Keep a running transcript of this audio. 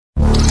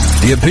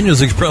The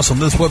opinions expressed on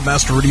this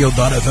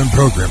WebmasterRadio.fm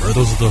program are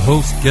those of the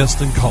host,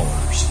 guests, and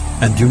callers,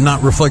 and do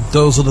not reflect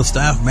those of the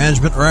staff,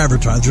 management, or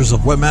advertisers of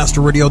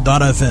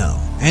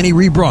WebmasterRadio.fm. Any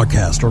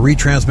rebroadcast or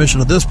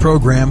retransmission of this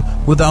program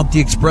without the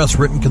express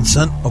written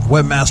consent of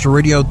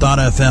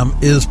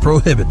WebmasterRadio.fm is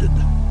prohibited.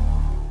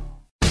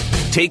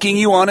 Taking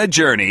you on a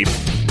journey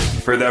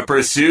for the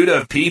pursuit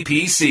of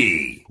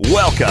PPC.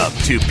 Welcome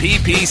to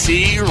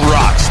PPC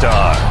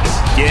Rockstars.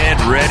 Get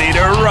ready to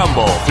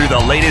rumble through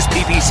the latest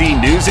PPC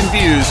news and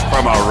views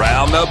from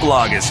around the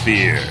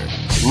blogosphere.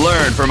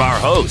 Learn from our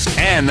host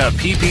and the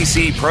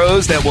PPC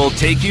pros that will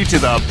take you to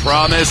the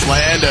promised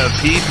land of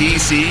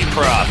PPC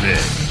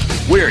profit.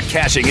 We're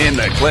cashing in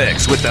the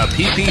clicks with the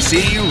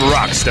PPC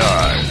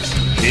Rockstars.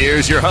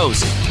 Here's your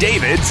host,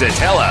 David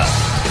Zetela.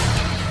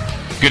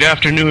 Good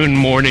afternoon,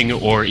 morning,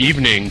 or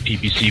evening,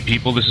 PPC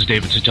people. This is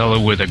David Zetela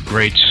with a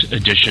great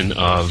edition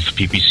of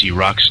PPC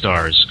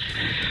Rockstars.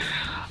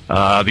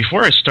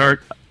 Before I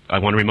start, I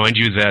want to remind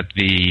you that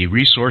the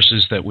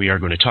resources that we are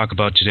going to talk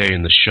about today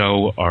in the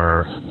show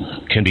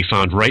can be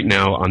found right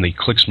now on the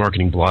Clicks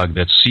Marketing blog.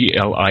 That's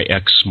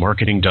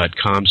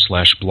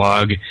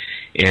clixmarketing.com/blog,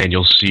 and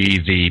you'll see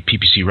the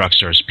PPC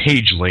Rockstars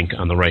page link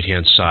on the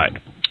right-hand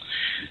side.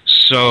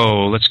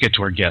 So let's get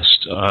to our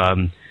guest.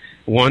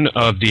 One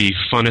of the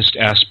funnest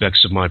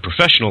aspects of my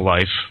professional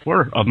life,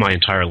 or of my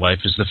entire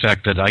life, is the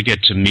fact that I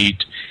get to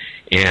meet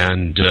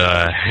and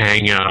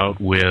hang out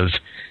with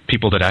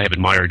people that I have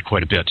admired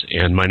quite a bit.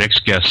 And my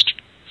next guest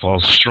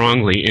falls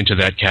strongly into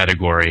that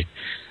category.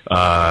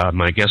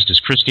 My guest is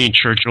Christine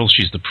Churchill.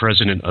 She's the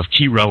president of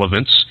Key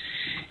Relevance.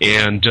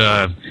 And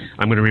I'm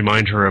going to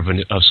remind her of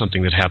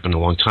something that happened a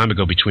long time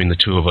ago between the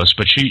two of us.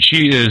 But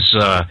she is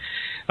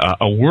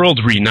a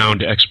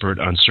world-renowned expert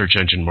on search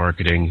engine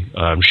marketing.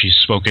 She's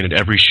spoken at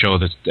every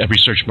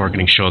search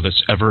marketing show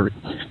that's ever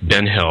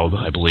been held,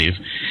 I believe.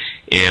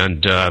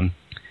 And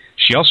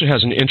she also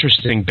has an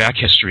interesting back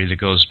history that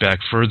goes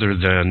back further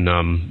than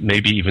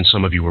maybe even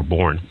some of you were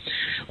born,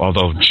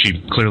 although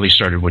she clearly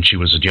started when she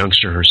was a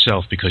youngster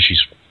herself because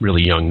she's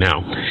really young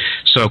now.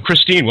 So,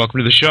 Christine, welcome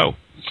to the show.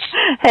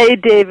 Hey,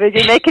 David,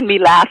 you're making me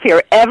laugh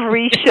here.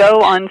 Every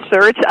show on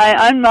search,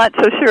 I'm not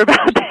so sure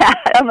about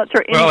that. I'm not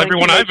sure. Well,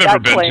 everyone I've ever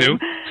been to.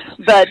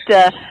 But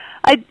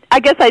I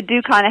guess I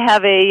do kind of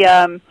have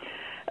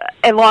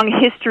a long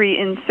history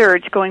in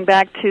search, going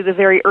back to the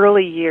very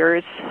early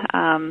years.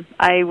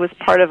 I was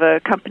part of a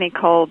company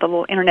called a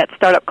little internet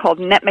startup called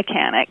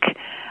NetMechanic.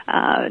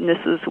 And this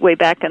is way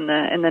back in the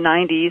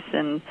 90s,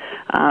 and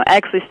I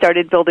actually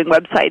started building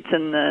websites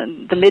in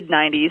the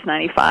mid-90s,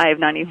 95,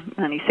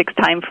 96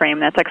 time frame.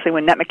 That's actually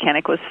when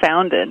NetMechanic was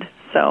founded.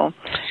 So,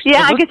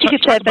 yeah, I guess you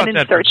could say I've been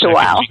in search a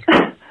while.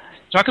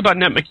 Talk about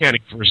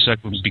NetMechanic for a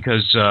second,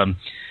 because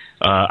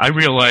I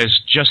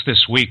realized just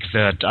this week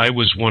that I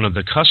was one of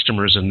the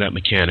customers of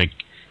NetMechanic,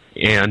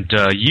 and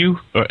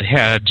you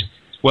had...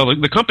 Well,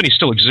 the company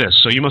still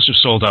exists, so you must have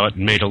sold out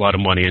and made a lot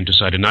of money and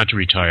decided not to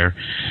retire.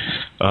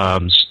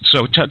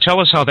 So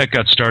tell us how that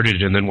got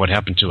started and then what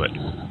happened to it.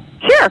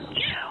 Sure.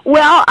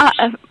 Well,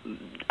 I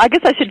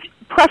guess I should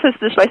preface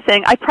this by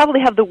saying I probably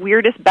have the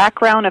weirdest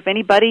background of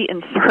anybody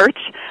in search.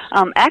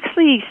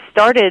 Actually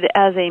started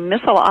as a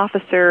missile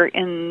officer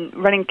in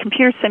running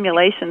computer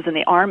simulations in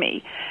the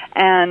Army,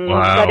 and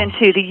got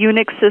into the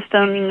Unix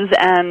systems,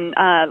 and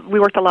we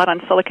worked a lot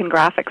on Silicon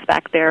Graphics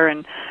back there,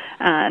 and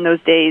in those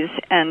days,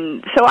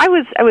 and so I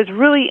was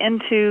really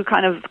into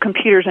kind of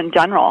computers in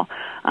general,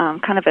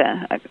 kind of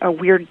a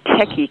weird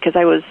techie, because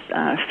I was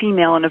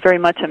female in a very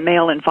much a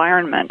male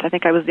environment. I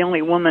think I was the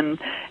only woman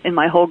in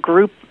my whole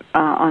group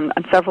on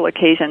several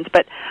occasions,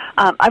 but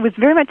I was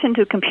very much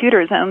into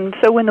computers, and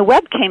so when the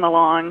web came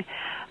along,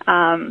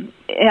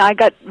 I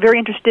got very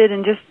interested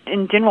in just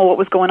in general what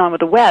was going on with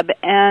the web,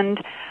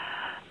 and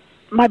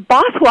my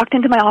boss walked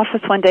into my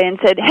office one day and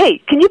said, "Hey,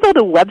 can you build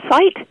a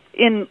website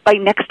by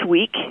next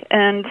week?"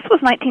 And this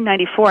was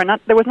 1994, and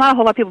there was not a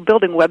whole lot of people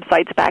building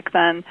websites back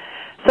then.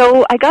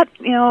 So I got,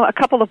 a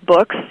couple of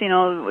books.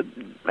 I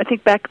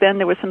think back then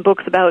there were some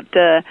books about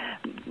learn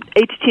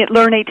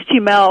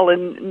HTML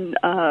in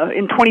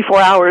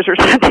 24 hours or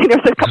something. There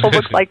was a couple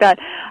books like that.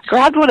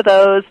 Grabbed one of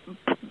those,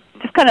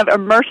 just kind of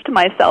immersed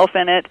myself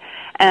in it,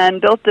 and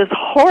built this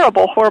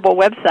horrible, horrible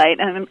website.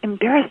 And I'm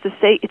embarrassed to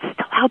say it's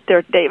still out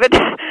there, David.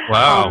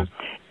 Wow.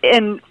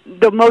 And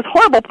the most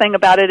horrible thing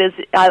about it is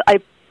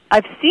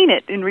I've seen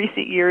it in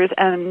recent years,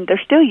 and they're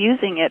still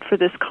using it for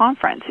this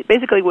conference. It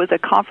basically was a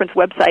conference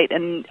website,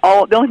 and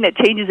the only thing that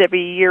changes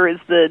every year is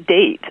the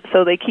date,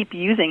 so they keep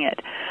using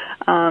it.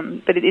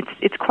 But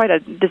it's quite a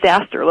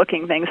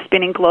disaster-looking thing.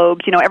 Spinning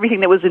globes, everything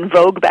that was in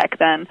vogue back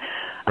then.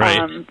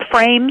 Right.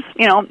 Frames,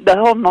 the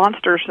whole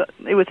monsters.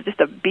 It was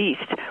just a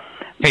beast.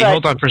 Hey,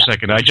 hold on for a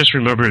second. I just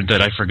remembered that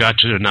I forgot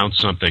to announce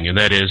something, and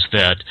that is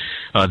that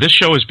this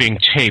show is being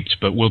taped,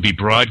 but will be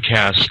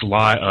broadcast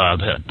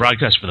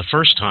for the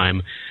first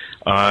time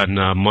on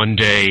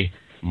Monday,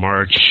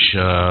 March,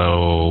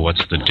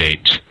 what's the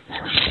date?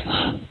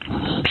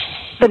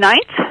 The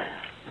 9th?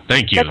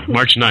 Thank you.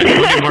 March 9th.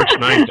 Monday, March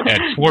 9th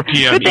at 4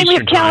 p.m. Good thing Eastern we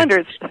have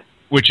calendars. Time,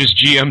 which is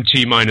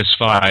GMT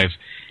 -5.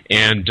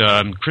 And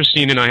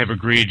Christine and I have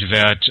agreed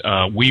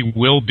that we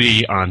will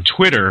be on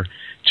Twitter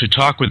to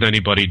talk with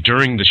anybody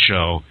during the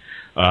show.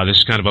 This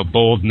is kind of a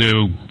bold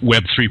new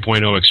Web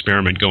 3.0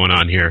 experiment going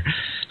on here.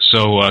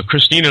 So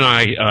Christine and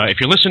I, if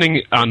you're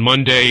listening on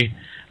Monday,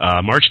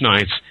 March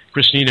 9th,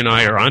 Christine and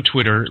I are on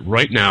Twitter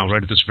right now,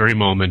 right at this very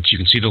moment. You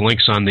can see the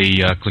links on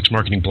the Clicks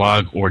Marketing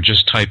blog, or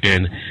just type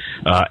in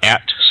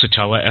at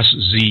Zetela,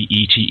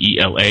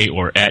 Zetela,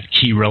 or at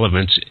Key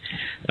Relevance,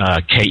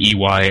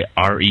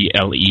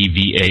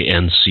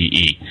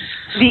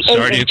 KEYRELEVANCE.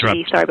 Sorry to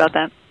interrupt. Sorry about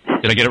that.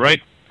 Did I get it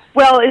right?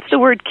 Well, it's the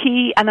word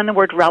key and then the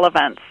word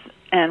relevance.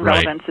 And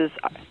Right. relevance is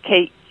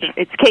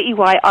it's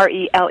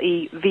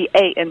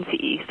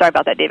KEYRELEVANCE. Sorry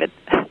about that, David.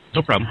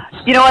 No problem.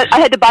 You know what? I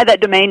had to buy that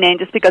domain name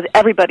just because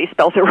everybody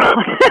spells it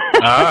wrong.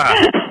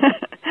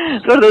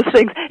 It's one of those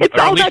things. It's Or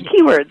at all least- about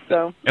keywords,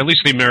 so. At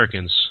least the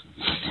Americans.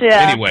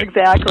 Yeah, Anyway.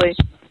 exactly.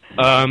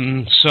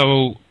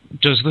 So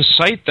does the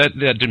site,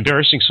 that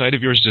embarrassing site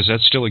of yours, does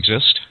that still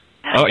exist?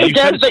 Oh, you It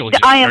said does, it still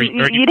but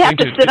exists. you'd have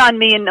to sit on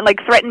me and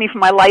threaten me for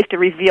my life to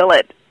reveal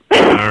it.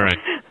 All right.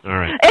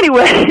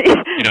 Anyway.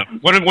 You know,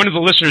 one of the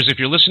listeners, if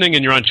you're listening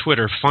and you're on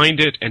Twitter, find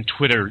it and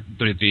Twitter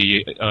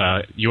the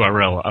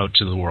URL out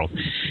to the world.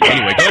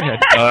 Anyway, go ahead.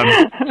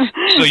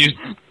 So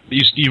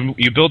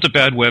you built a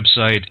bad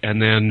website,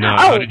 and then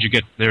how did you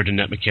get there to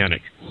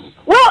NetMechanic?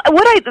 Well,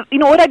 what I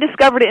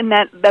discovered in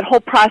that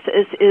whole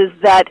process is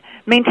that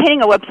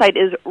maintaining a website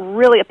is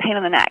really a pain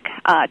in the neck.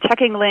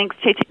 Checking links,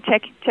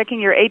 checking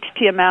your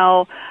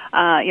HTML,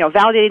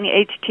 validating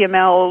the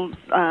HTML,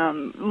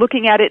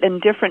 looking at it in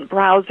different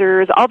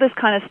browsers, all this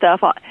kind of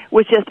stuff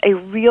was just a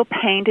real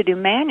pain to do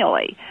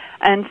manually.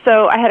 And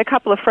so I had a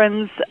couple of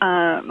friends,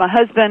 my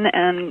husband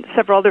and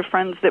several other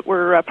friends that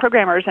were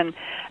programmers, and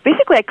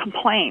basically I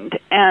complained.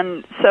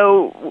 And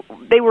so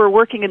they were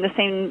working in the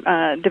same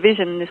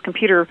division,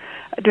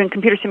 doing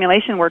computer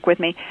simulation work with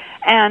me,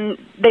 and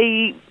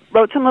they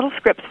wrote some little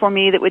scripts for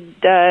me that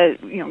would,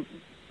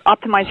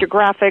 optimize your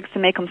graphics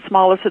and make them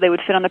smaller so they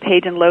would fit on the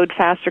page and load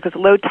faster, because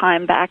load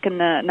time back in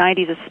the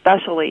 90s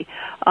especially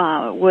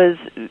was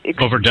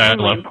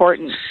extremely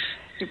important.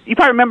 You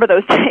probably remember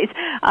those days.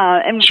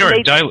 And sure.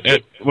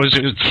 Was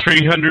it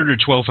 300 or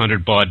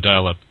 1200 baud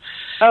dial-up?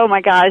 Oh, my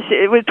gosh.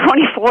 It was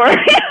 24.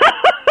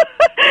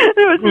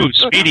 It was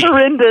speedy.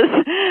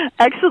 Horrendous.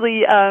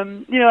 Actually,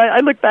 I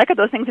look back at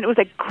those things, and it was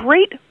a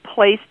great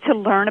place to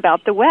learn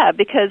about the web,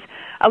 because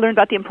I learned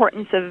about the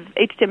importance of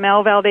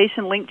HTML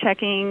validation, link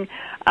checking,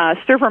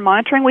 server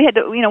monitoring. We had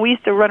to, we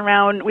used to run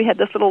around. We had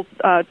this little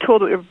tool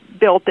that we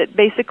built that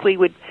basically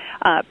would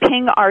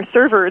ping our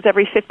servers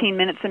every 15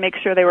 minutes to make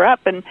sure they were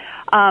up, and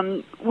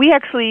we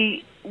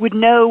actually would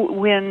know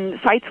when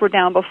sites were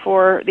down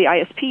before the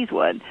ISPs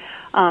would.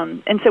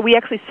 And so we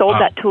actually sold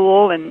that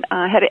tool, and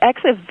had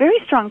actually a very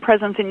strong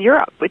presence in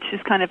Europe, which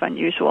is kind of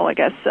unusual, I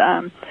guess.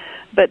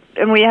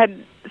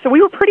 So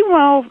we were pretty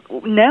well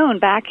known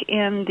back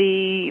in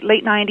the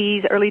late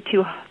 90s, early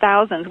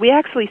 2000s. We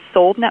actually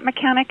sold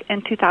NetMechanic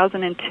in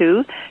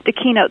 2002 to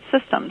Keynote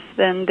Systems.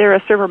 Then they're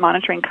a server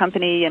monitoring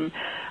company and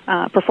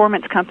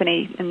performance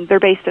company, and they're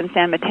based in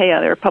San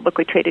Mateo. They're a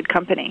publicly traded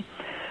company.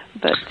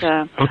 But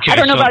I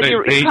don't know about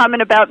your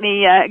comment about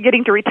me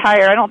getting to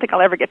retire. I don't think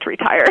I'll ever get to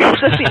retire,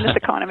 especially in this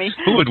economy.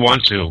 Who would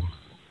want to?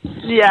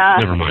 Yeah,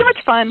 never mind. Too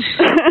much fun.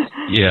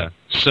 Yeah.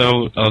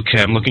 So,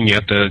 okay, I'm looking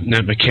at the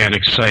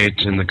NetMechanic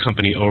site and the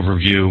company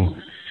overview.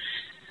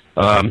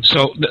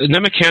 So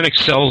NetMechanic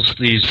sells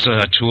these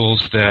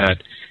tools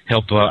that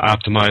help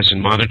optimize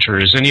and monitor.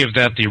 Is any of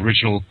that the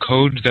original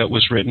code that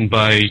was written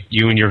by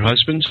you and your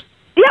husband?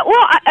 Yeah,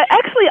 well,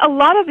 actually, a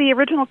lot of the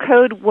original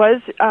code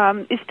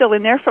is still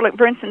in there.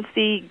 For instance,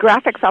 the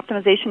graphics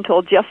optimization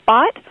tool,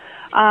 JustBot,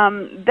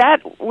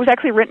 that was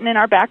actually written in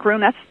our back room.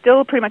 That's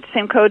still pretty much the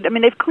same code. I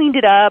mean, they've cleaned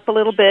it up a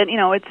little bit.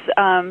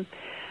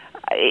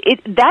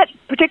 That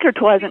particular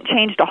tool hasn't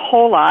changed a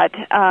whole lot.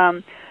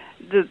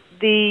 The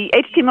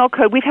HTML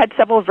code, we've had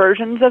several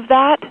versions of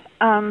that.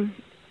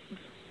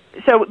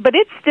 But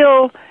it's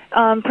still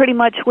pretty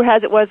much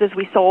as it was as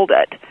we sold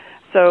it.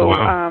 So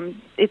wow.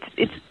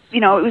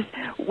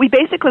 We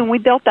basically, when we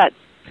built that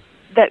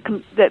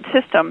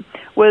system,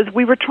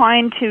 we were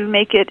trying to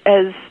make it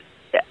as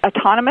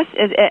autonomous,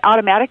 as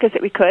automatic as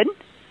we could.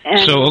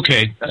 So,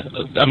 okay,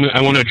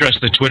 I want to address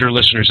the Twitter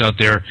listeners out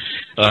there.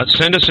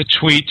 Send us a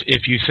tweet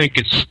if you think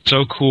it's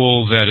so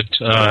cool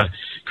that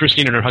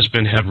Christine and her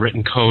husband have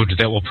written code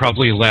that will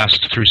probably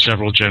last through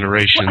several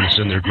generations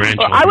and their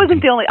grandchildren. Well, I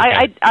wasn't the only.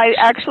 I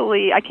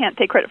can't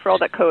take credit for all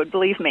that code.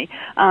 Believe me,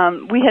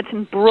 we had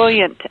some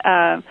brilliant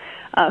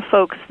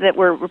folks that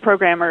were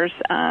programmers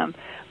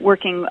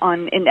working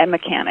in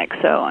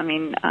NetMechanic. So, I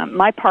mean,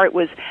 my part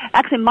was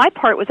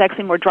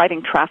actually more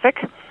driving traffic.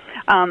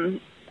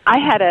 I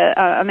had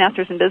a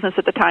master's in business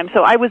at the time,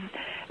 so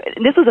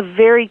this was a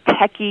very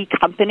techie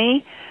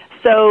company.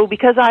 So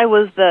because I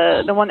was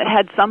the one that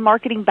had some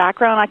marketing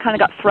background, I kind of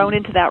got thrown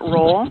into that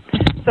role.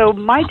 So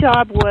my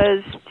job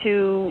was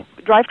to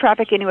drive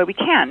traffic any way we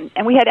can.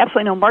 And we had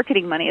absolutely no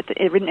marketing money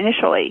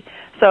initially.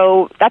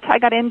 So that's how I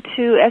got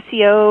into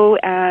SEO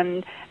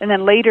and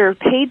then later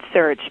paid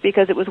search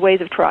because it was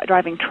ways of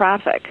driving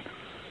traffic.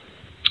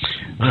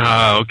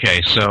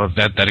 Okay, so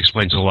that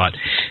explains a lot.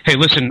 Hey,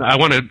 listen, I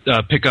want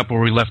to pick up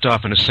where we left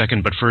off in a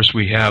second, but first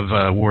we have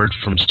a word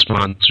from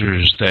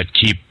sponsors that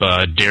keep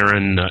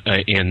Darren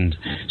in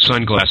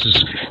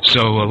sunglasses.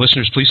 So,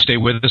 listeners, please stay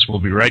with us. We'll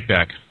be right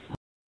back.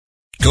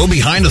 Go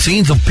behind the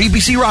scenes of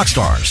PPC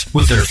Rockstars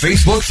with their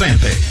Facebook fan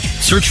page.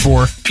 Search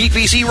for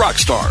PPC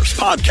Rockstars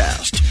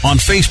Podcast on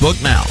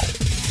Facebook now.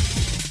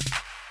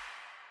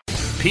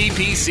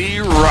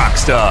 PPC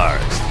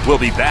Rockstars. We'll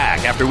be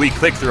back after we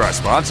click through our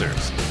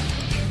sponsors.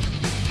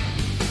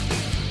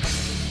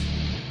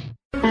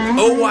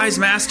 Oh, wise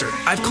master,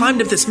 I've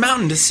climbed up this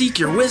mountain to seek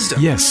your wisdom.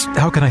 Yes,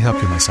 how can I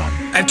help you, my son?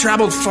 I've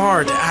traveled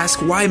far to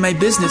ask why my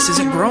business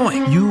isn't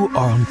growing. You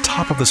are on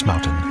top of this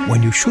mountain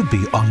when you should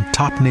be on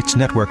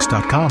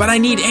TopNicheNetworks.com. But I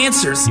need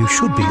answers. You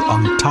should be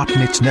on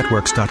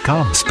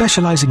TopNicheNetworks.com,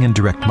 specializing in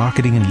direct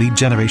marketing and lead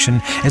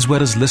generation as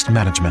well as list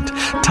management.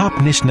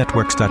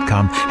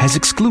 TopNicheNetworks.com has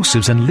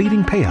exclusives and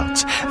leading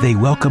payouts. They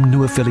welcome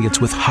new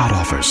affiliates with hot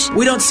offers.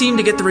 We don't seem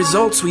to get the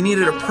results we need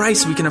at a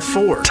price we can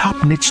afford.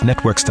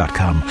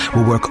 TopNicheNetworks.com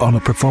will work on a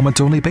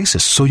performance-only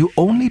basis, so you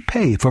only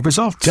pay for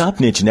results.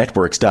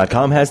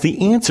 TopNicheNetworks.com has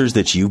the answers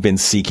that you've been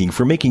seeking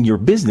for making your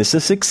business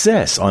a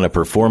success on a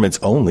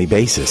performance-only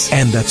basis.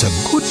 And that's a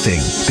good thing,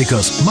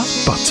 because my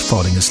butt's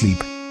falling asleep.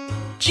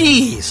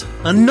 Geez,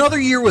 another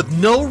year with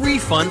no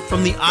refund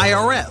from the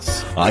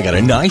IRS. I got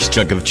a nice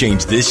chunk of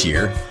change this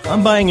year.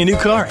 I'm buying a new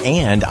car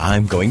and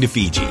I'm going to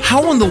Fiji.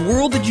 How in the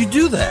world did you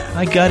do that?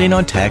 I got in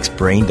on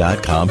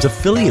TaxBrain.com's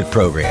affiliate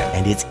program,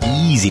 and it's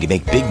easy to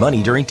make big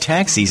money during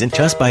tax season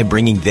just by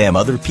bringing them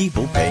other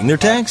people paying their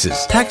taxes.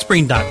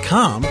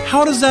 TaxBrain.com?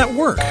 How does that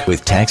work?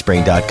 With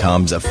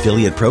TaxBrain.com's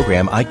affiliate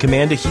program, I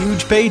command a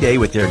huge payday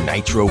with their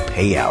Nitro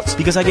payouts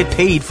because I get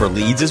paid for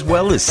leads as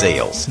well as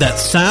sales. That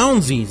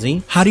sounds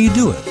easy. How do you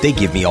do it? They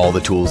give me all the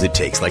tools it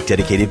takes, like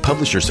dedicated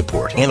publisher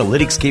support,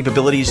 analytics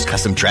capabilities,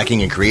 custom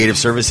tracking and creative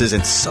services,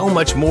 and so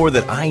much more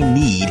that I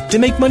need to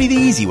make money the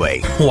easy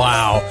way.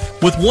 Wow.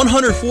 With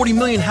 140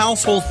 million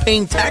households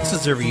paying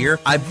taxes every year,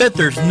 I bet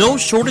there's no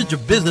shortage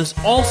of business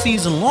all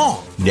season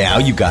long. Now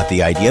you got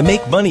the idea.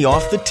 Make money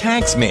off the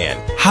tax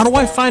man. How do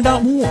I find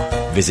out more?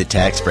 Visit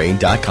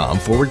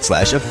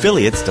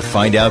TaxBrain.com/affiliates to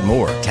find out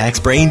more.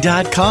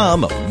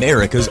 TaxBrain.com,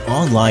 America's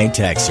online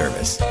tax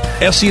service.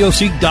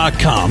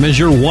 SEOseek.com is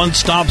your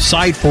one-stop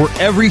site for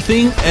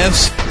everything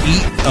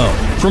SEO.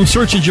 From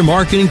search engine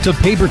marketing to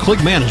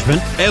pay-per-click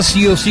management,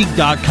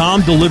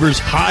 SEOseek.com delivers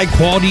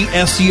high-quality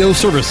SEO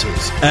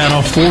services at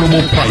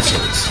affordable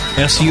prices.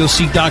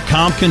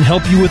 SEOseek.com can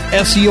help you with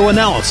SEO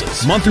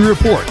analysis, monthly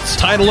reports,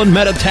 title and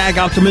meta tag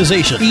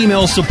optimization,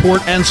 email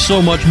support, and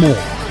so much more.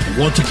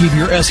 Want to keep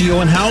your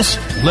SEO in-house?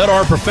 Let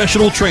our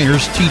professional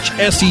trainers teach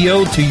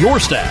SEO to your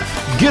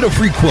staff. Get a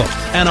free quote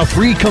and a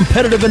free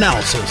competitive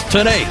analysis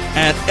today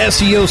at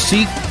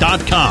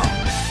SEOseek.com.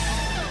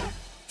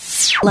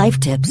 Life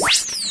tips.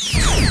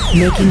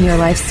 Making your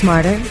life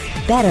smarter,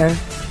 better,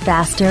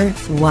 faster,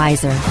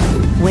 wiser.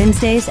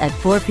 Wednesdays at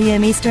 4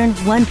 p.m. Eastern,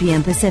 1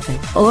 p.m. Pacific.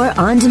 Or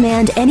on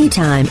demand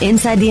anytime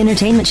inside the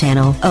Entertainment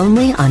Channel,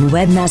 only on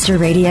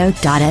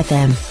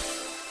WebmasterRadio.fm.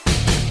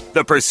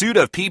 The pursuit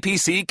of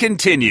PPC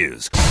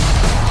continues.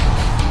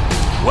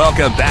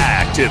 Welcome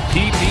back to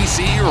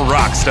PPC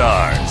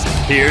Rockstars.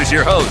 Here's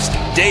your host,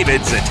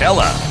 David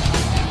Zatella.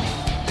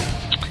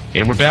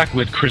 And we're back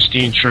with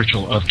Christine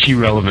Churchill of Key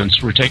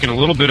Relevance. We're taking a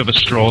little bit of a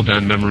stroll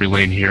down memory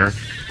lane here.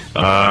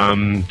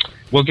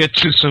 We'll get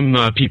to some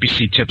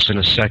PPC tips in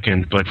a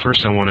second, but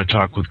first I want to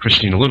talk with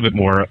Christine a little bit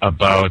more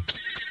about...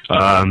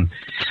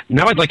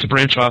 now I'd like to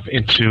branch off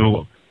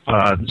into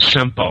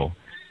SEMPO.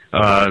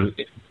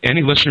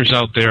 Any listeners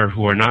out there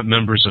who are not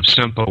members of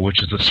SEMPO,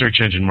 which is the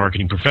Search Engine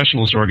Marketing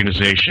Professionals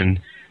Organization,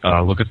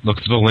 look at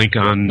the link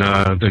on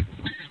the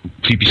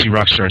PPC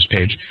Rockstars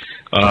page.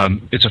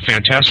 It's a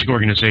fantastic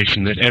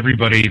organization that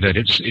everybody that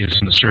is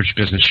in the search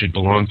business should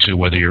belong to,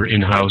 whether you're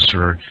in-house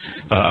or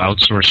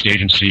outsourced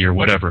agency or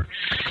whatever.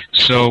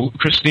 So,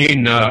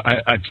 Christine,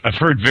 I've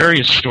heard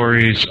various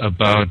stories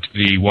about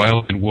the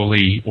wild and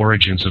woolly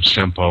origins of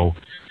SEMPO.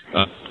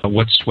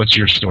 What's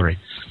your story?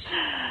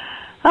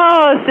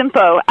 Oh,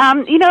 SEMPO.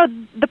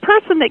 The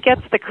person that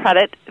gets the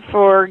credit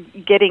for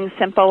getting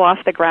SEMPO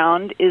off the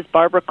ground is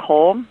Barbara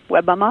Cole,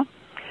 WebMama.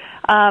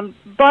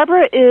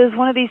 Barbara is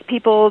one of these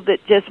people that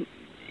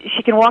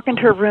she can walk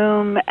into a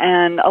room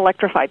and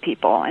electrify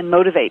people and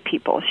motivate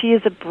people. She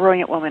is a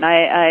brilliant woman.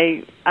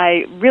 I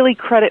really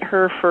credit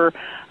her for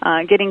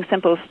getting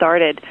SEMPO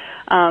started.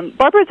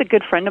 Barbara is a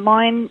good friend of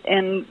mine,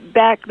 and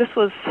this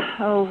was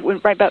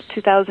right about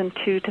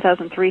 2002,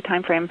 2003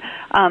 timeframe.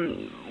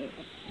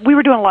 We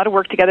were doing a lot of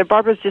work together.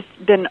 Barbara's just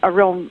been a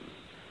real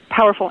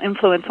powerful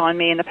influence on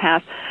me in the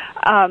past.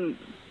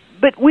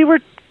 But we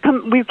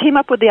came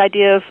up with the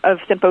idea of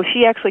SEMPO.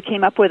 She actually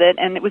came up with it,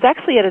 and it was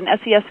actually at an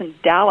SES in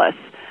Dallas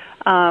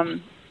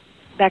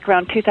back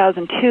around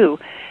 2002.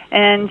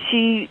 And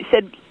she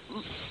said,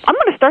 I'm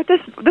going to start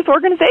this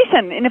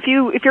organization, and if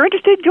you're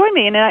interested, join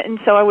me. And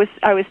so I was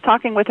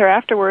talking with her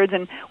afterwards,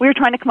 and we were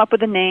trying to come up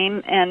with a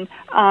name. And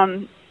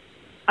I'm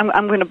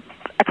going to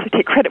actually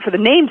take credit for the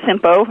name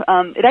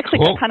SIMPO. It actually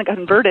kind of got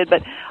converted,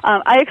 but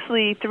I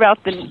actually threw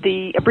out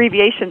the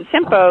abbreviation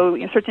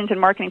SIMPO, Search Engine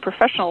Marketing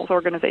Professionals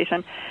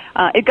Organization.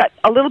 It got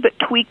a little bit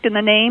tweaked in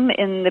the name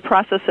in the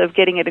process of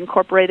getting it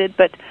incorporated,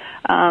 but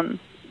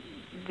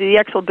the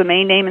actual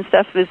domain name and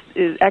stuff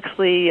is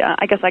actually,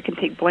 I guess I can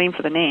take blame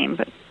for the name,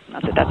 but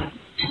not that that's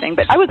the thing.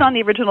 But I was on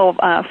the original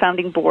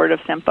founding board of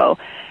SIMPO,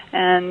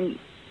 and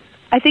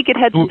I think it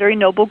had some very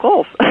noble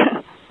goals.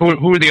 Who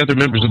were the other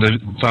members of the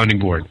founding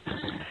board?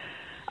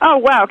 Oh,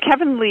 wow.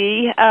 Kevin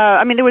Lee.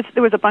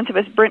 There was a bunch of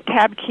us. Brent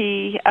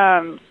Tabke,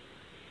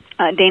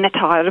 Dana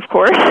Todd, of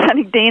course. I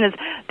think Dana's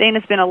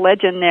been a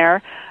legend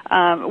there.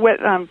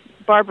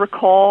 Barbara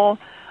Cole.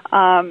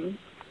 Danny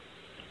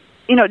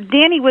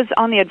was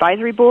on the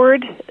advisory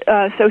board,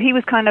 so he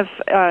was kind of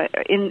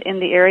in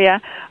the area.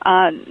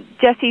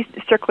 Jesse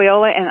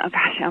Strigliola, and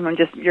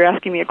you're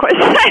asking me a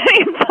question. I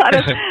hadn't thought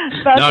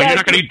about no, that. You're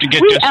not going to get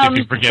Jesse if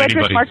you forget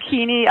Frederick anybody.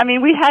 Marchini.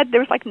 There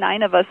was like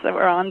 9 of us that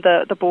were on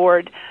the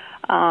board.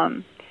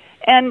 And,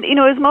 it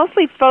was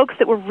mostly folks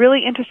that were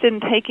really interested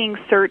in taking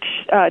search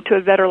to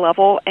a better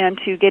level and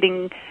to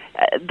getting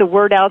the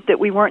word out that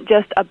we weren't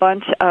just a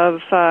bunch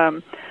of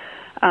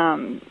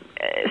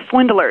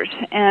swindlers,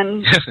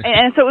 and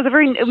so it was a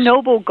very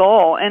noble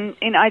goal. And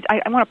I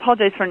want to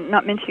apologize for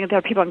not mentioning the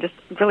other people. I'm just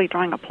really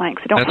drawing a blank,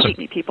 so don't hate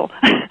me, people.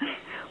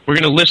 We're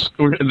going to list.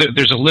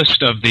 There's a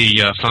list of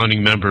the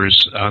founding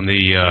members on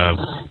the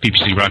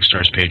PPC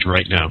Rockstars page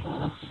right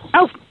now.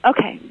 Oh,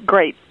 okay,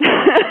 great.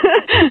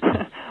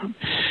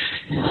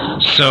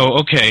 So,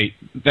 okay,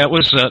 that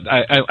was.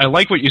 I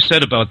like what you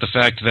said about the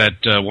fact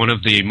that one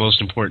of the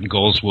most important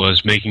goals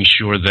was making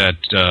sure that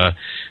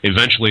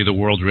eventually the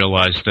world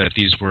realized that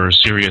these were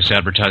serious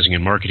advertising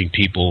and marketing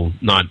people,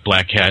 not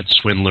black hat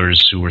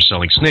swindlers who were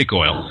selling snake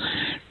oil.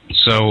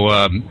 So,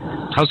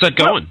 how's that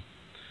going?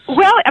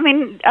 Well,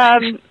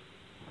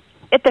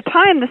 at the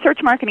time, the search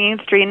marketing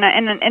industry,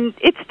 and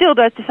it still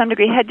does to some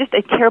degree, had just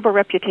a terrible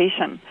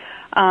reputation.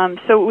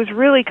 So it was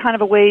really kind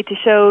of a way to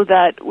show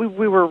that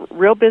we were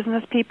real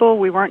business people.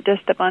 We weren't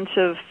just a bunch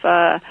of,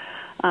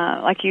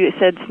 like you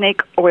said,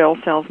 snake oil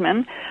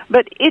salesmen.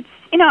 But it's,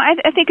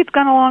 I think it's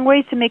gone a long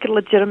way to make it a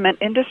legitimate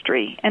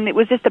industry. And it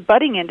was just a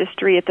budding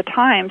industry at the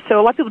time, so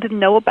a lot of people didn't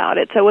know about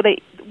it. So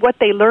what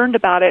they learned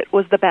about it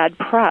was the bad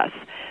press.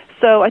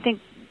 So I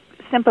think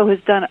SIMPO has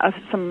done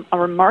a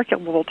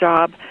remarkable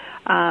job,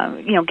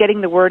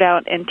 getting the word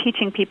out and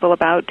teaching people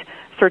about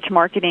search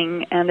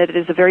marketing, and that it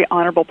is a very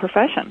honorable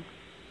profession.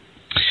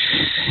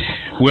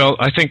 Well,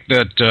 I think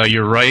that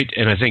you're right,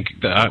 and I think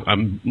that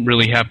I'm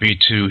really happy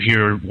to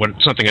hear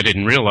something I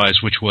didn't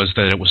realize, which was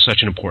that it was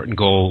such an important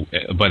goal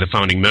by the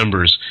founding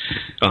members.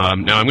 Now,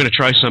 I'm going to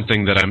try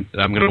something that I'm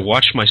going to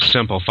watch my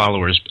SIMPO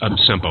followers. I'm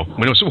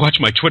going to watch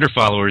my Twitter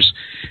followers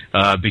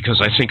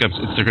because I think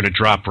they're going to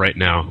drop right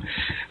now.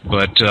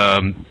 But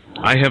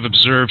I have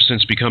observed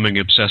since becoming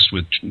obsessed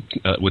with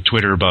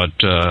Twitter about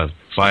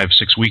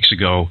 5-6 weeks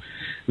ago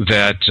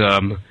that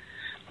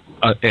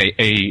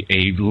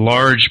a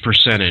large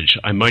percentage,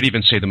 I might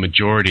even say the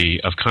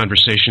majority, of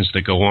conversations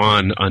that go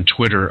on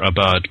Twitter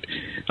about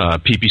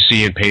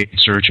PPC and paid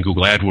search and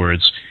Google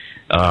AdWords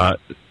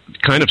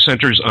kind of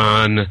centers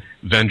on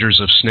vendors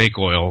of snake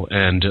oil,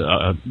 and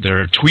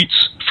there are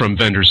tweets from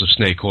vendors of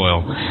snake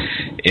oil.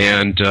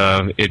 And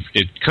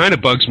it kind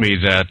of bugs me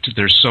that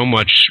there's so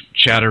much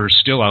chatter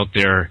still out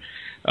there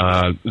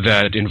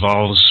that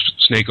involves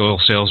snake oil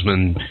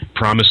salesmen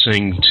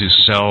promising to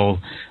sell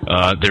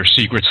their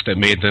secrets that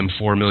made them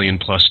 $4 million+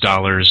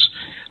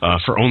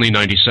 for only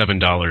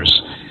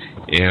 $97.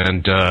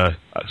 And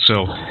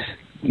so,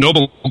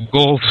 noble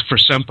goal for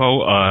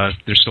SIMPO.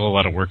 There's still a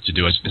lot of work to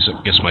do. I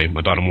guess my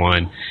bottom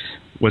line.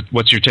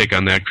 What's your take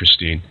on that,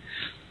 Christine?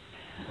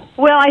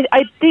 Well,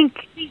 I think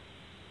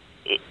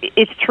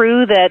it's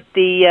true that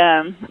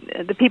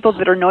the people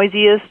that are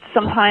noisiest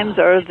sometimes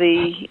are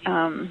the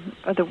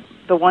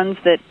ones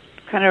that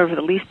kind of are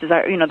the least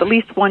the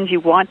least ones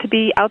you want to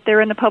be out there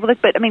in the public.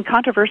 But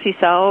controversy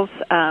sells.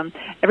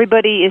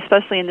 Everybody,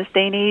 especially in this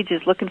day and age,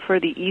 is looking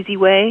for the easy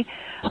way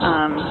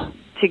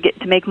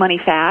to make money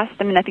fast.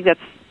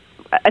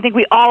 I think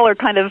we all are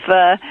kind of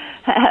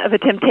have a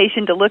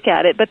temptation to look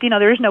at it, but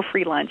there is no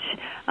free lunch.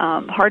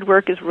 Hard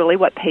work is really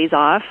what pays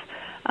off.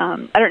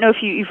 I don't know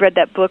if you've read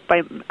that book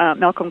by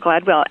Malcolm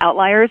Gladwell,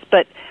 Outliers,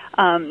 but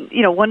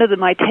one of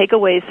my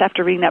takeaways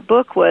after reading that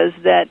book was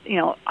that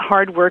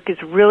hard work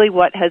is really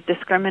what has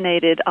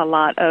discriminated a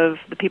lot of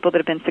the people that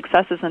have been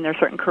successes in their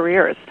certain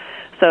careers.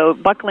 So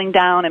buckling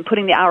down and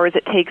putting the hours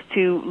it takes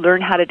to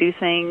learn how to do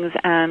things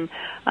and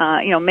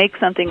make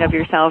something of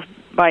yourself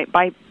by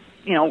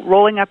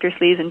rolling up your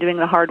sleeves and doing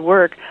the hard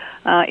work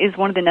is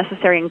one of the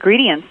necessary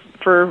ingredients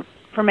for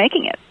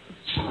making it.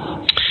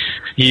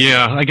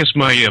 Yeah, I guess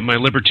my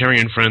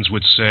libertarian friends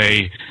would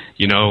say,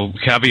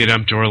 caveat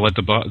emptor, let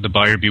the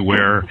buyer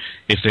beware.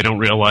 If they don't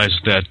realize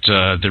that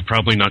they're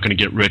probably not going to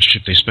get rich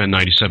if they spend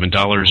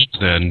 $97,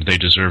 then they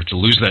deserve to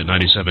lose that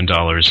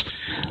 $97.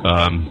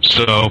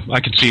 So I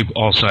can see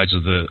all sides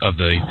of the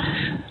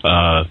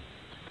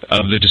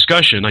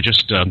discussion. I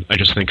just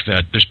think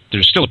that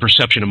there's still a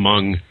perception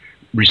among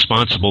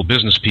responsible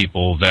business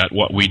people that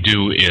what we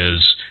do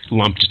is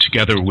lumped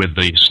together with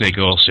the snake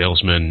oil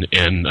salesman,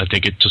 and I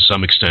think to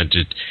some extent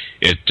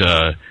it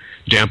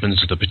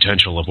dampens the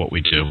potential of what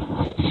we do.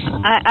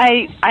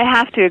 I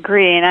have to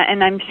agree,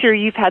 and I'm sure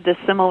you've had this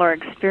similar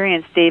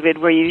experience, David,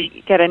 where you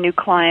get a new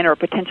client or a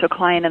potential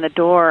client in the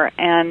door,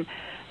 and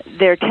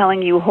they're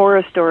telling you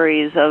horror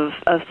stories of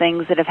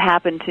things that have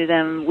happened to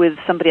them with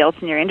somebody else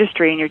in your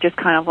industry, and you're just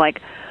kind of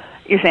like,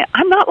 you're saying,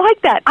 I'm not like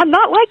that. I'm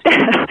not like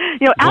that.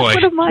 Ask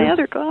one of my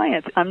other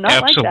clients. I'm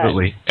not like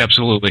that.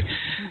 Absolutely.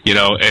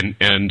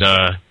 And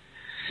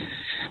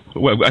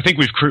well, I think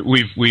we've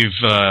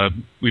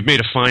made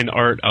a fine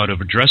art out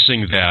of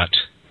addressing that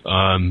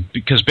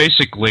because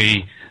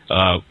basically,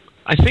 I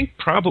think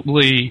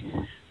probably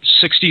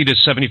 60 to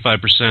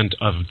 75%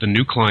 of the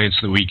new clients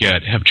that we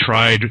get have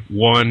tried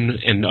one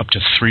and up to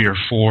 3 or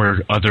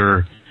 4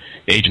 other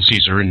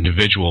agencies or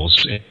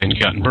individuals and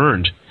gotten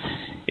burned.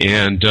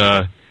 And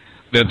the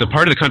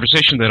part of the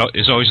conversation that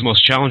is always the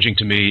most challenging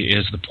to me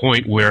is the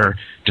point where,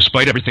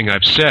 despite everything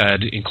I've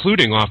said,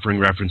 including offering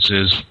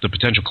references, the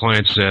potential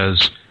client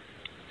says,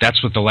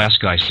 that's what the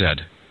last guy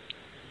said.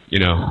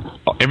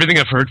 Everything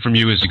I've heard from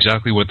you is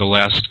exactly what the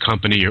last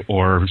company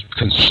or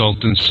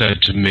consultant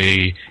said to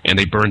me, and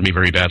they burned me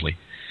very badly.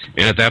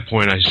 And at that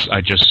point,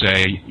 I just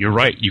say, you're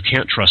right, you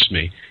can't trust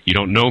me. You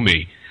don't know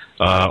me.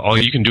 All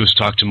you can do is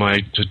talk to my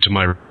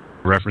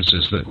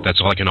references. That's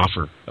all I can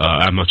offer.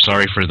 I'm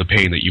sorry for the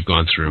pain that you've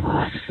gone through.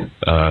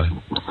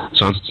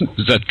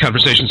 Does that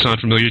conversation sound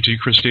familiar to you,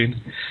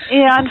 Christine?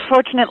 Yeah,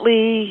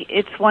 unfortunately,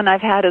 it's one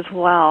I've had as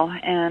well,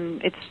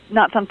 and it's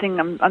not something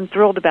I'm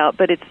thrilled about.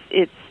 But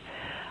it's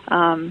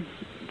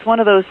one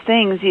of those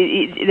things.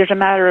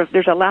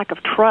 There's a lack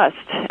of trust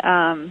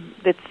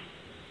that's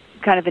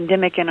kind of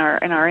endemic in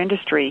our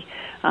industry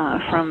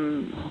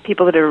from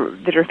people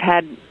that have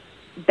had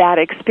bad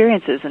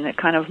experiences, and it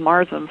kind of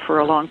mars them for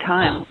a long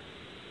time.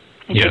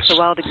 It takes a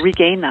while to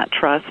regain that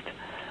trust.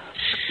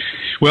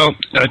 Well,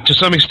 to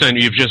some extent,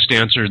 you've just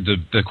answered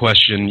the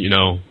question,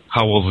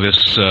 how will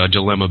this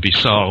dilemma be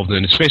solved?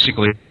 And it's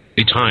basically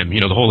time.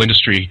 The whole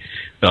industry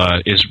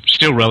is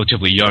still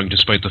relatively young,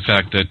 despite the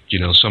fact that,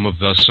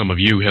 some of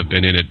you have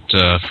been in it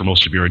for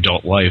most of your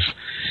adult life.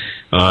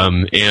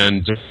 And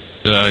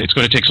it's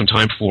going to take some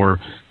time for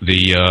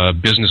the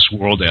business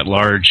world at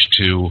large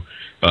to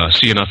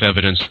see enough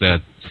evidence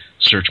that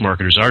search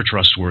marketers are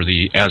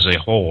trustworthy as a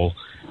whole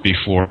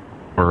before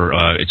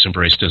it's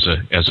embraced as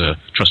a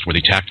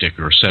trustworthy tactic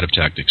or set of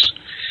tactics.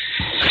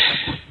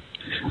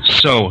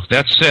 So,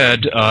 that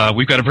said,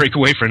 we've got to break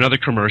away for another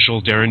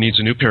commercial. Darren needs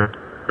a new pair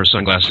of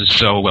sunglasses.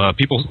 So,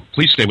 people,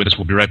 please stay with us.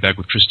 We'll be right back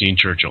with Christine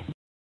Churchill.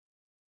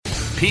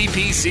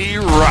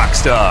 PPC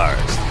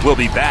Rockstars. We'll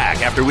be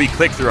back after we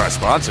click through our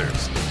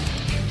sponsors.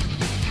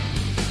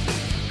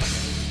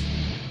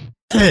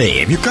 Hey,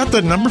 have you got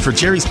the number for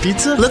Jerry's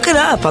Pizza? Look it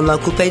up on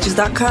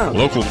localpages.com.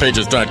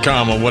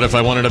 Localpages.com? Well, what if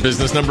I wanted a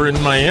business number in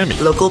Miami?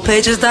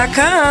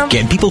 Localpages.com.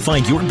 Can people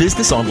find your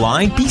business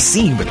online? Be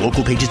seen with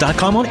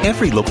localpages.com on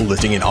every local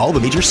listing in all the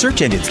major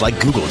search engines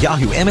like Google,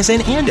 Yahoo,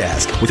 MSN, and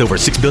Ask. With over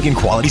 6 billion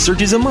quality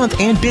searches a month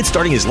and bids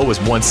starting as low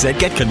as 1 cent,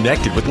 get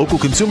connected with local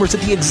consumers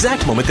at the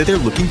exact moment that they're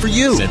looking for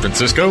you. San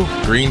Francisco,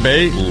 Green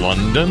Bay,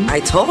 London. I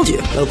told you.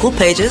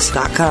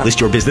 Localpages.com.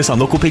 List your business on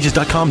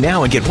localpages.com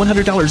now and get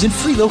 $100 in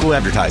free local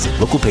advertising.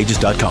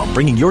 Localpages.com,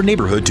 bringing your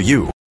neighborhood to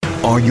you.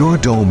 Are your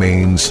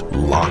domains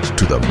locked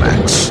to the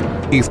max?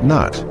 If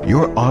not,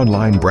 your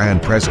online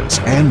brand presence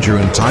and your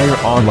entire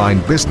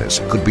online business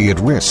could be at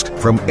risk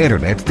from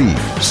internet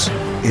thieves.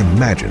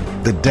 Imagine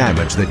the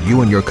damage that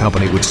you and your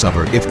company would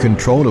suffer if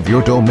control of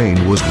your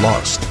domain was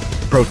lost.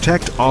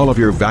 Protect all of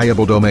your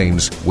valuable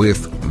domains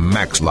with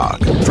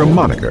MaxLock. From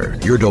Moniker,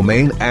 your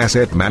domain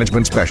asset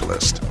management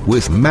specialist.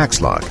 With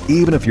MaxLock,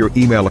 even if your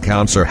email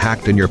accounts are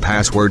hacked and your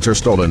passwords are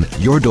stolen,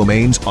 your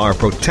domains are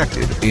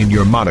protected in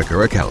your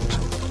Moniker account.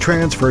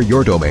 Transfer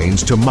your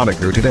domains to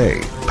Moniker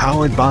today.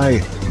 Powered by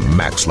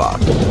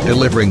MaxLock,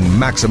 delivering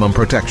maximum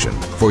protection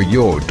for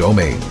your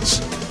domains.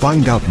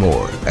 Find out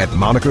more at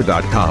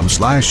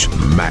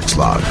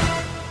moniker.com/MaxLock.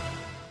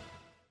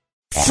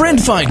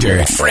 Friend Finder.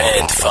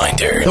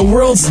 The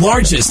world's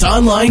largest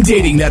online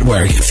dating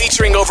network.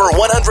 Featuring over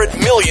 100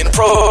 million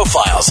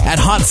profiles at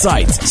hot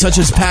sites such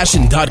as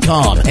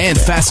Passion.com and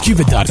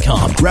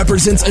FastCupid.com.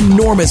 Represents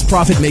enormous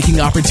profit-making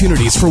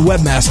opportunities for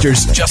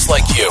webmasters just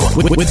like you.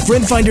 With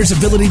Friend Finder's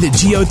ability to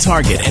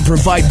geo-target and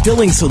provide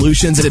billing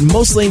solutions in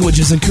most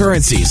languages and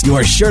currencies, you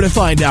are sure to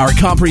find our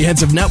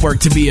comprehensive network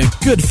to be a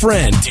good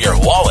friend to your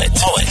wallet.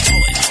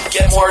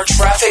 Get more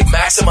traffic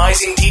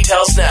maximizing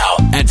details now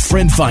at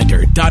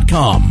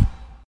FriendFinder.com.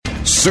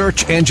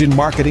 Search engine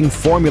marketing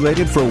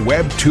formulated for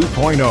Web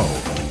 2.0.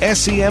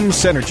 SEM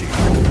Synergy.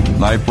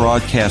 Live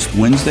broadcast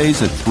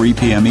Wednesdays at 3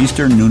 p.m.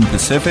 Eastern, noon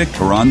Pacific,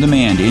 or on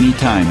demand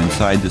anytime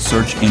inside the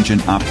Search Engine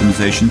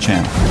Optimization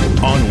channel.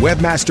 On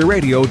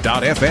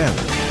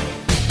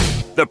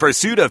WebmasterRadio.fm. The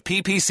pursuit of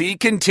PPC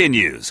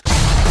continues.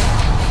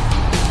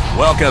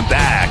 Welcome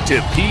back to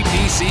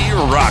PPC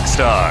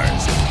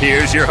Rockstars.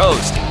 Here's your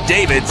host,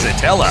 David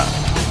Zetela.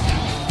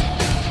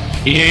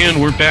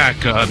 And we're back.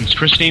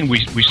 Christine,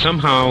 we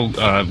somehow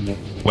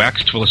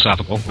waxed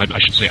philosophical. I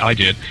should say I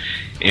did.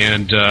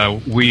 And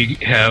we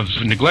have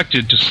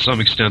neglected to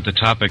some extent the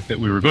topic that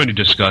we were going to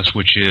discuss,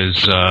 which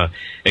is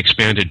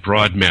expanded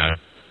broad match,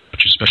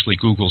 especially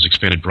Google's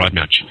expanded broad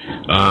match.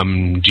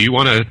 Do you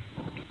want to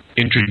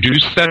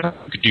introduce that?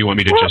 Do you want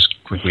me to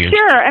just quickly introduce?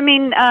 Sure. I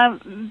mean,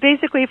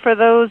 basically for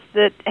those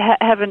that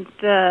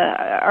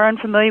are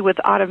unfamiliar with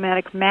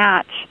automatic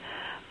match,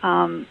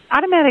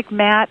 automatic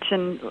match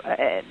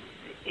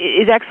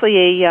is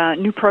actually a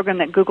new program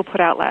that Google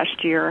put out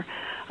last year.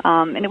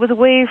 And it was a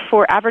way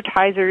for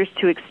advertisers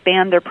to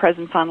expand their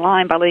presence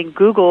online by letting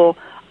Google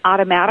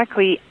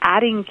automatically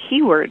adding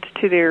keywords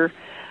to their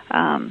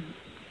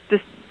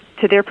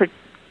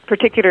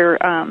particular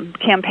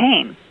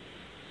campaign.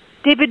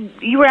 David,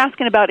 you were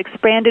asking about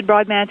expanded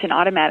broad match and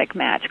automatic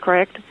match,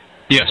 correct?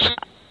 Yes.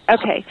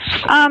 Okay.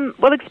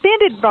 Well,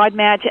 expanded broad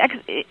match,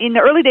 in the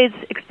early days,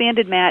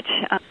 expanded match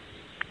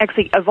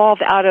actually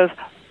evolved out of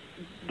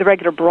the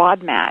regular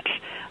broad match.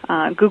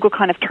 Google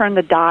kind of turned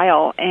the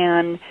dial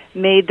and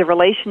made the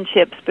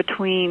relationships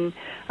between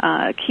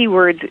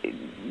keywords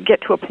get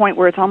to a point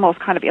where it's almost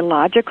kind of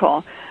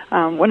illogical.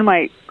 One of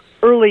my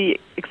early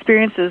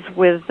experiences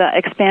with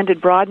expanded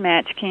broad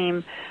match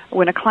came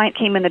when a client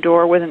came in the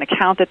door with an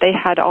account that they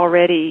had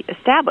already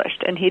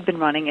established, and he'd been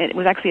running it. It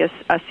was actually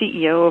a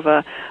CEO of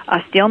a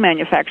steel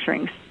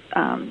manufacturing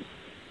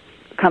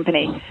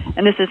company,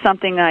 and this is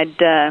something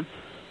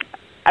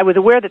I was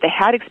aware that they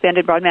had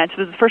expanded broad match. It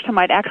was the first time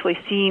I'd actually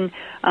seen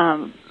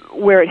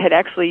where it had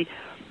actually,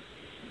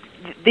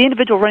 the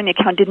individual running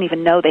the account didn't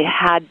even know they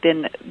had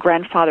been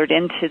grandfathered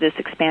into this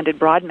expanded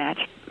broad match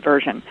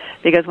version,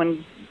 because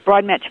when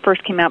broad match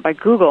first came out by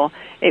Google,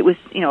 it was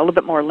a little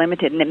bit more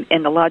limited,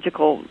 and the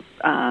logical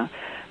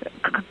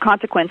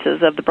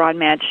consequences of the broad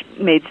match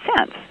made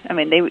sense. I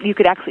mean, you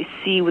could actually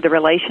see the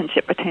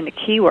relationship between the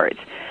keywords.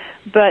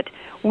 But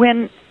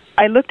when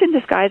I looked in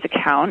this guy's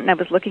account, and I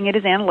was looking at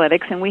his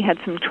analytics, and we had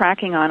some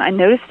tracking on, I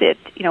noticed it,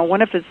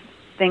 one of his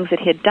things that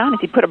he had done is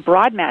he put a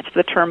broad match to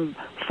the term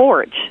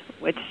forge,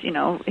 which,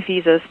 if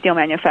he's a steel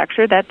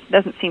manufacturer, that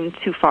doesn't seem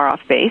too far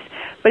off base,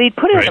 but he'd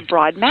put it as a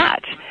broad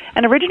match.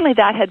 And originally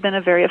that had been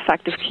a very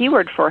effective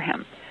keyword for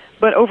him.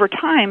 But over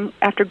time,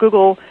 after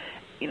Google,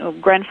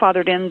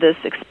 grandfathered in this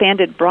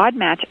expanded broad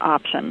match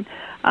option,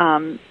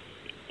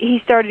 he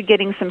started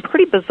getting some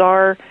pretty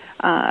bizarre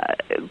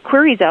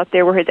queries out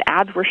there where his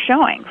ads were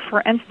showing.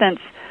 For instance,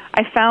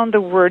 I found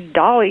the word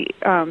Dolly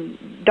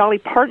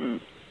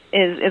Parton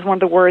is one of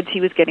the words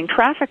he was getting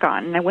traffic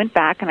on, and I went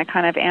back and I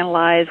kind of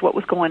analyzed what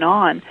was going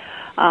on.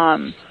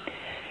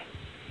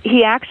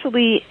 He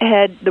actually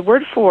had the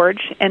word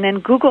forge, and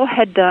then Google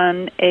had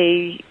done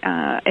a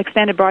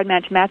expanded broad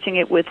match matching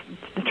it with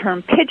the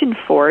term Pigeon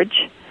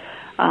Forge,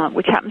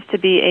 which happens to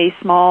be a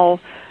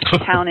small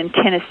town in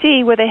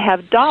Tennessee where they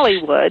have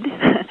Dollywood,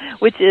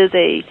 which is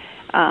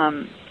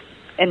an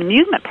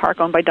amusement park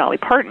owned by Dolly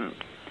Parton.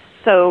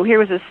 So here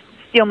was this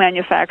steel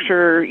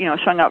manufacturer,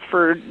 showing up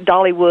for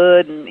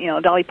Dollywood and,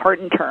 Dolly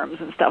Parton terms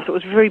and stuff. So it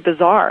was very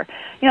bizarre.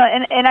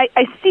 And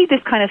I see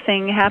this kind of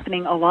thing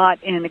happening a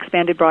lot in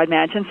expanded broad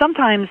match. And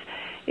sometimes,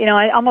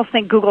 I almost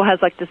think Google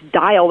has like this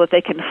dial that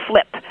they can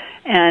flip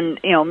and,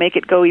 make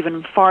it go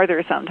even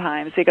farther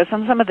sometimes, because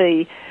some of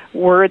the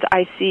words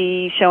I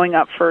see showing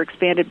up for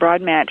expanded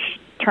broad match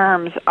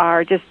terms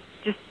are just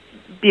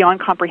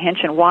beyond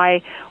comprehension. Why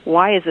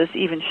is this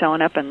even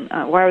showing up, and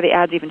why are the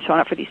ads even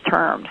showing up for these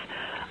terms?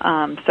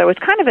 So it's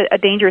kind of a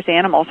dangerous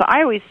animal. So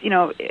I always,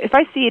 if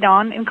I see it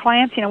in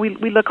clients,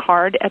 we look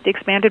hard at the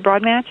expanded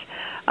broad match.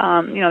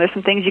 There's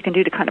some things you can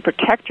do to kind of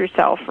protect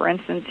yourself. For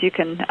instance, you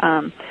can,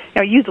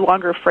 use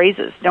longer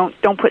phrases.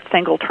 Don't put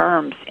single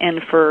terms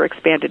in for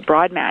expanded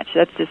broad match.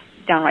 That's just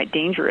downright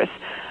dangerous.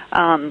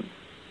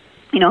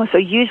 So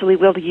usually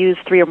we'll use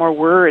 3 or more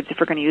words if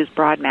we're going to use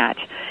broad match.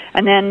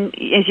 And then,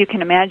 as you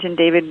can imagine,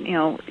 David,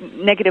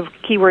 negative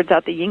keywords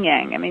out the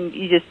yin-yang. I mean,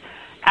 you just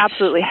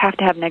absolutely have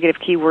to have negative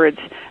keywords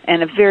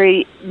and a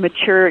very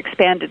mature,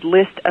 expanded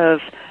list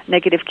of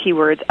negative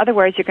keywords.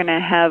 Otherwise, you're going to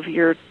have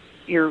your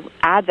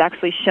ads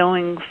actually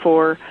showing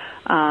for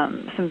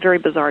some very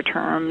bizarre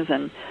terms,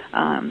 and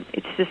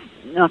it's just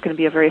not going to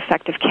be a very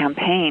effective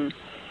campaign.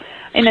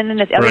 And then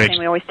the other thing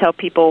we always tell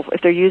people,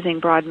 if they're using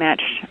broad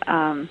match,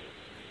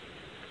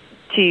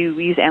 to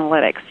use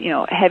analytics,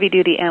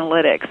 heavy-duty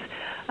analytics.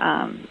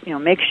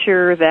 Make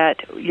sure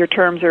that your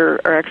terms are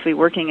actually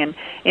working. And,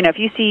 if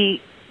you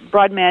see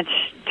broad match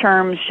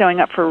terms showing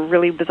up for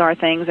really bizarre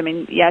things, I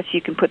mean, yes,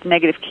 you can put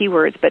negative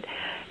keywords, but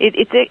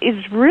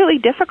it's really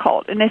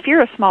difficult. And if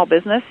you're a small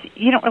business,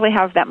 you don't really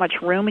have that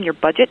much room in your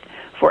budget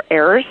for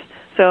errors.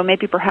 So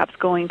maybe perhaps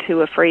going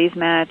to a phrase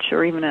match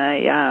or even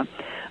a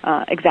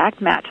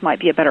exact match might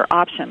be a better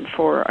option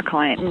for a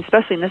client, and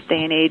especially in this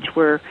day and age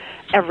where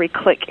every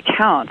click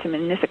counts. I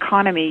mean, in this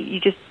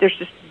economy, there's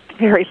just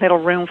very little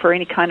room for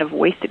any kind of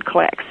wasted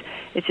clicks.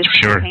 It's just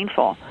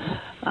painful.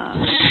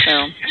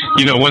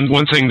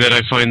 One thing that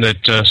I find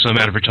that some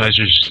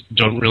advertisers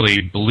don't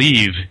really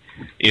believe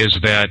is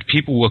that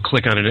people will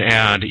click on an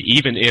ad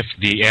even if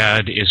the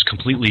ad is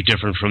completely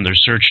different from their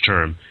search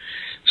term.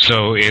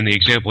 So in the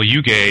example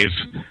you gave,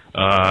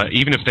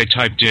 even if they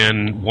typed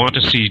in, want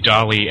to see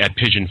Dolly at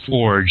Pigeon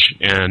Forge,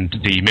 and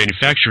the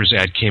manufacturer's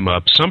ad came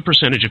up, some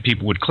percentage of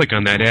people would click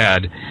on that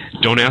ad.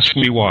 Don't ask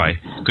me why.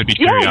 Could be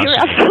curiosity. Yeah, you're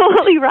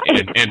absolutely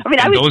right.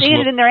 I was seeing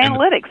it in their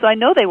analytics, so I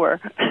know they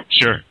were.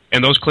 Sure.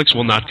 And those clicks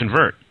will not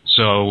convert.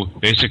 So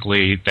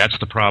basically, that's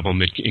the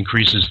problem. It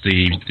increases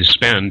the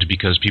spend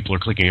because people are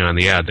clicking on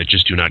the ad that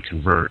just do not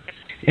convert.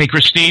 Hey,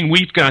 Christine,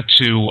 we've got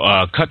to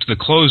cut to the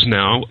close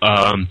now.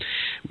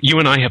 You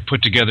and I have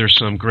put together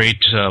some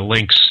great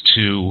links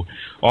to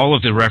all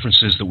of the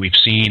references that we've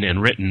seen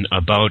and written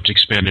about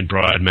expanded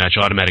broad match,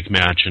 automatic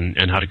match,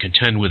 and how to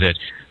contend with it.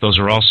 Those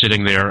are all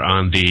sitting there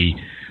on the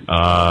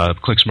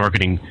Clicks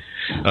Marketing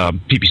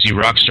PPC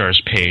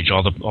Rockstars page,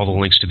 all the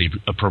links to the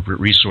appropriate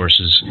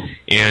resources.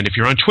 And if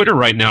you're on Twitter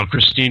right now,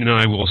 Christine and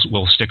I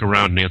will stick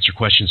around and answer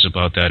questions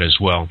about that as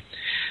well.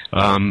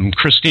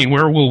 Christine,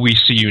 where will we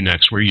see you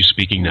next? Where are you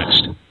speaking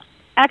next?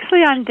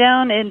 Actually, I'm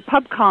down in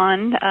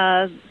PubCon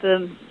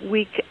the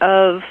week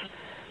of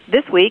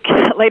this week,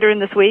 later in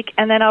this week,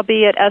 and then I'll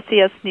be at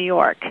SES New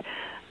York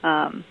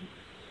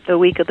the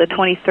week of the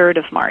 23rd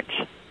of March.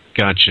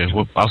 Gotcha.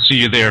 Well, I'll see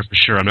you there for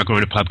sure. I'm not going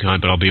to PubCon,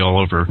 but I'll be all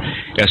over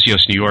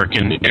SES New York.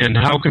 And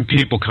how can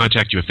people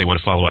contact you if they want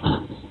to follow up?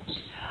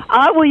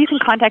 Well, you can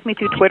contact me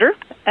through Twitter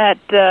at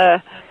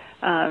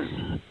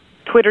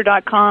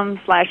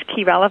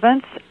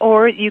twitter.com/keyrelevance,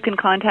 or you can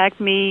contact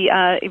me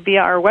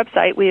via our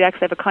website. We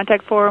actually have a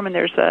contact form, and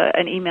there's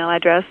an email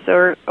address,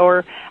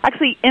 or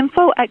actually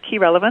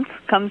info@keyrelevance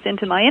comes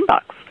into my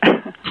inbox.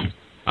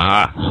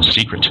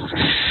 Secret.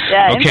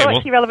 Yeah, okay,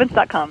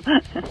 info@keyrelevance.com.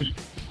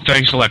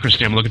 Thanks a lot,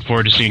 Christine. I'm looking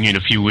forward to seeing you in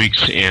a few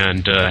weeks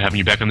and having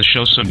you back on the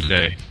show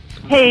someday.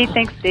 Hey,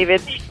 thanks,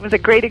 David. It was a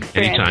great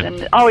experience. Anytime.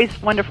 And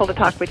always wonderful to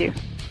talk with you.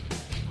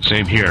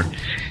 Same here.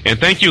 And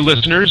thank you,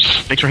 listeners.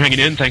 Thanks for hanging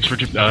in. Thanks for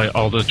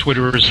all the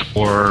Twitterers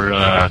for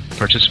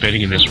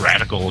participating in this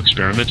radical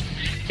experiment.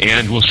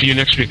 And we'll see you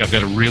next week. I've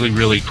got a really,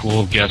 really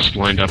cool guest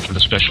lined up for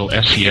the special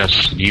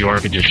SES New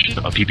York edition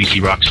of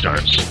PPC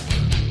Rockstars.